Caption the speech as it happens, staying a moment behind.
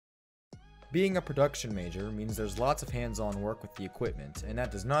Being a production major means there's lots of hands-on work with the equipment, and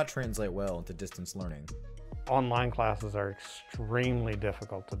that does not translate well into distance learning. Online classes are extremely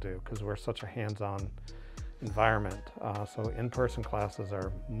difficult to do because we're such a hands-on environment. So in-person classes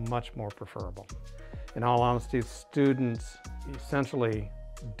are much more preferable. In all honesty, students essentially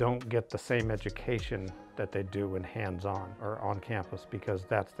don't get the same education that they do in hands-on or on campus because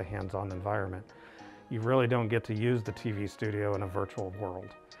that's the hands-on environment. You really don't get to use the TV studio in a virtual world.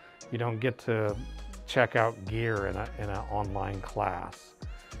 You don't get to check out gear in an online class.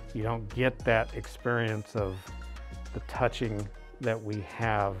 You don't get that experience of the touching that we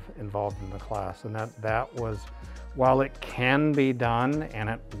have involved in the class. And that was, while it can be done and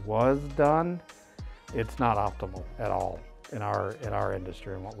it was done, it's not optimal at all in our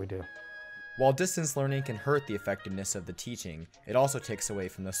industry and what we do. While distance learning can hurt the effectiveness of the teaching, it also takes away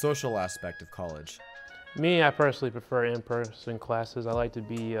from the social aspect of college. Me, I personally prefer in-person classes. I like to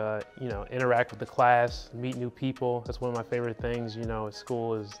be, interact with the class, meet new people. That's one of my favorite things, at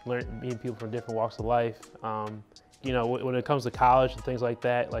school is meeting people from different walks of life. When it comes to college and things like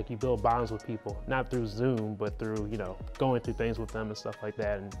that, like you build bonds with people, not through Zoom, but through, going through things with them and stuff like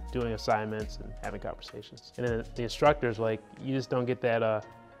that and doing assignments and having conversations. And then the instructors, you just don't get that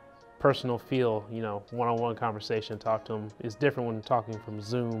personal feel, one-on-one conversation, talk to them. It's different when talking from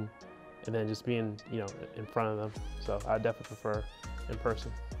Zoom and then just being, in front of them. So I definitely prefer in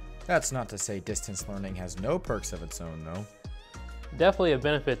person. That's not to say distance learning has no perks of its own, though. Definitely a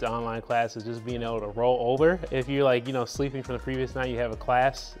benefit to online classes, just being able to roll over. If you're sleeping from the previous night, you have a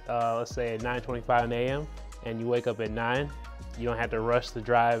class, let's say at 9:25 a.m. and you wake up at 9, you don't have to rush to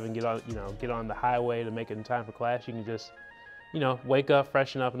drive and get on the highway to make it in time for class. You can just, wake up,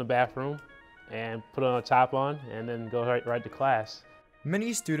 freshen up in the bathroom and put on a top on and then go right to class.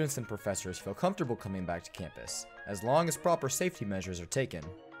 Many students and professors feel comfortable coming back to campus, as long as proper safety measures are taken.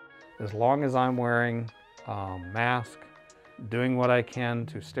 As long as I'm wearing a mask, doing what I can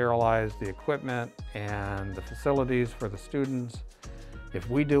to sterilize the equipment and the facilities for the students, if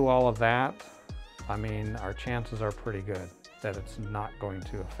we do all of that, our chances are pretty good that it's not going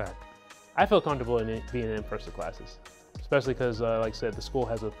to affect. I feel comfortable in being in in-person classes, especially because, like I said, the school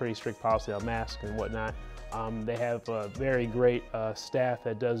has a pretty strict policy on masks and whatnot. They have a very great staff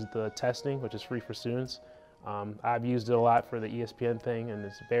that does the testing, which is free for students. I've used it a lot for the ESPN thing, and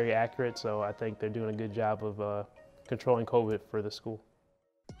it's very accurate, so I think they're doing a good job of controlling COVID for the school.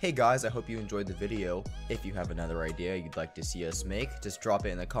 Hey guys, I hope you enjoyed the video. If you have another idea you'd like to see us make, just drop it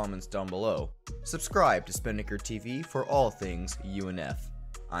in the comments down below. Subscribe to Spinnaker TV for all things UNF.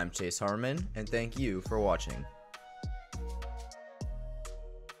 I'm Chase Harmon, and thank you for watching.